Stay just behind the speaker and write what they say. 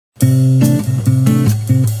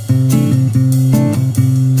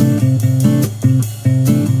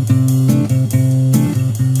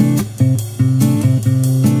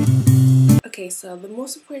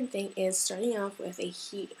is starting off with a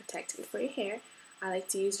heat protectant for your hair. I like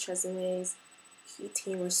to use Treseme's Heat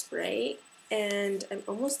Tamer Spray, and I'm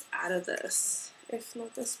almost out of this. If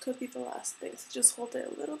not, this could be the last thing. So just hold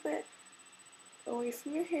it a little bit away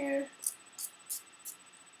from your hair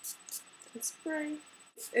and spray.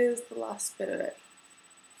 This is the last bit of it.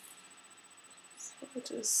 So I'll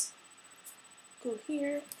just go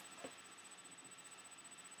here.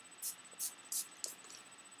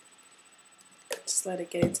 Just let it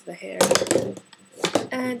get into the hair.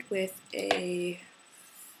 And with a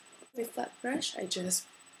flat brush, I just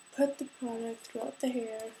put the product throughout the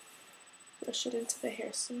hair, brush it into the hair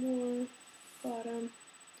some more, bottom,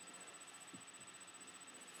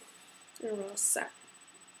 and we're all set.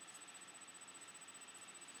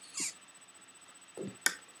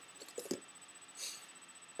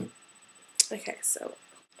 Okay, so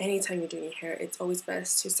anytime you're doing your hair, it's always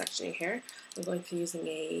best to section your hair. I'm going to be using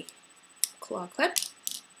a claw clip,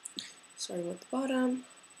 starting with the bottom,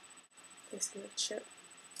 placing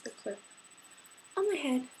the clip on my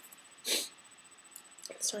head,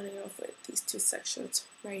 starting off with these two sections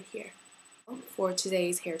right here. For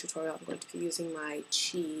today's hair tutorial, I'm going to be using my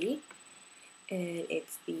Chi, and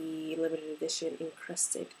it's the limited edition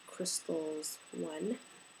encrusted crystals one.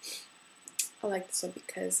 I like this one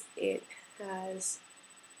because it has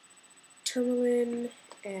tourmaline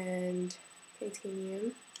and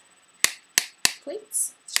titanium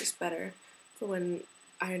plates. It's just better for when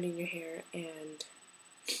ironing your hair, and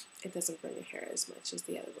it doesn't burn your hair as much as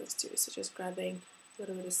the other ones do. So just grabbing a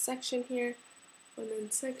little bit of section here, and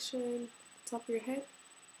then section top of your head,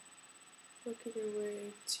 working your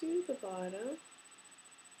way to the bottom,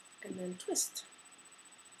 and then twist.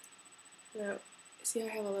 Now, see how I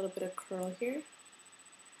have a little bit of curl here?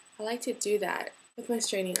 I like to do that with my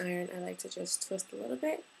straightening iron. I like to just twist a little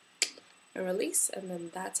bit and release, and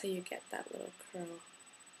then that's how you get that little curl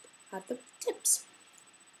at the tips.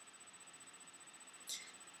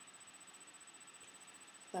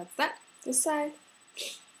 That's that. This side,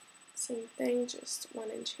 same thing, just 1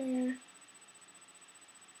 inch hair.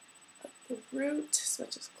 Put the root as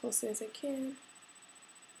much as closely as I can,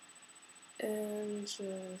 and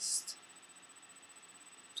just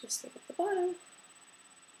look at the bottom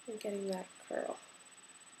and getting that curl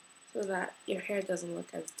so that your hair doesn't look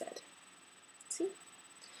as dead. See?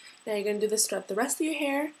 Now you're going to do this throughout the rest of your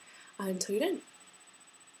hair until you're done.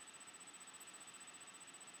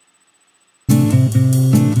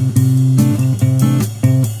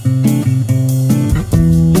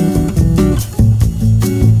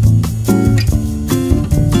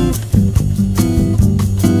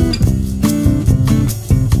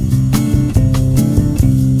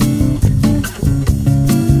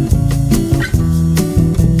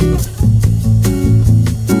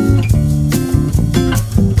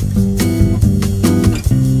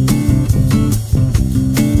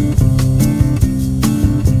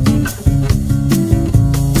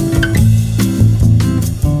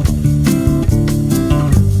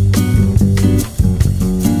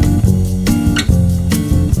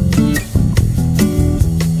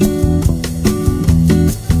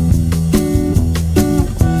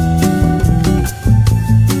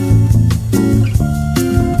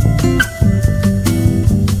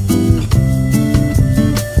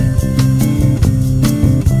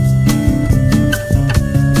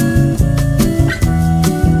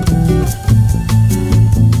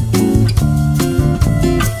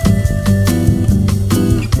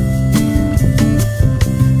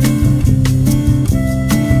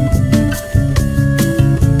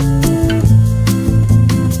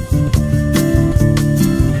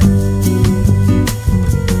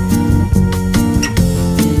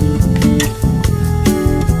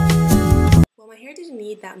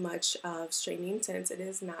 That much of straightening since it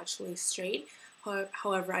is naturally straight.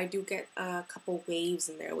 However, I do get a couple waves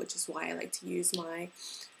in there, which is why I like to use my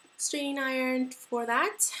straightening iron for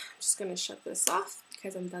that. I'm just going to shut this off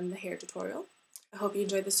because I'm done the hair tutorial. I hope you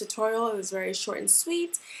enjoyed this tutorial. It was very short and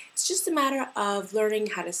sweet. It's just a matter of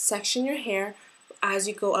learning how to section your hair as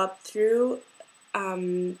you go up through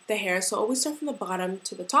the hair. So always start from the bottom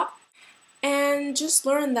to the top. And just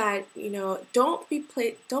learn that, you know, don't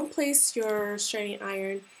place your straightening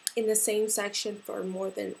iron in the same section for more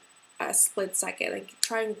than a split second. Like,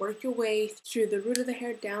 try and work your way through the root of the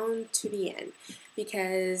hair down to the end,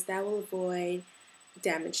 because that will avoid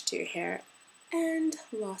damage to your hair and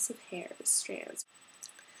loss of hair strands.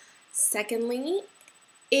 Secondly,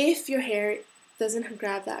 if your hair doesn't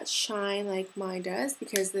grab that shine like mine does,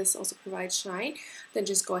 because this also provides shine, then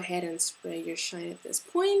just go ahead and spray your shine at this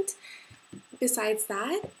point. besides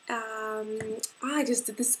that, I just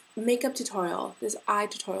did this makeup tutorial, this eye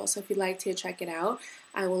tutorial. So if you'd like to check it out,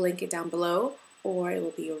 I will link it down below, or it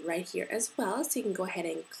will be right here as well. So you can go ahead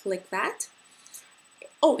and click that.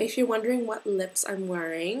 Oh, if you're wondering what lips I'm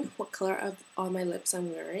wearing, what color of all my lips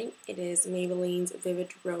I'm wearing, it is Maybelline's Vivid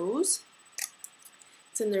Rose.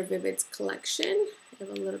 It's in their Vivids collection. I have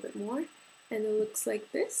a little bit more, and it looks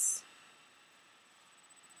like this.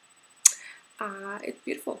 It's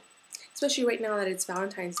beautiful, especially right now that it's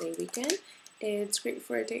Valentine's Day weekend. It's great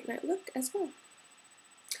for a date night look as well.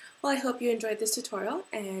 Well, I hope you enjoyed this tutorial,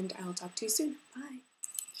 and I'll talk to you soon. Bye.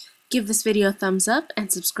 Give this video a thumbs up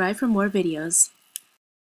and subscribe for more videos.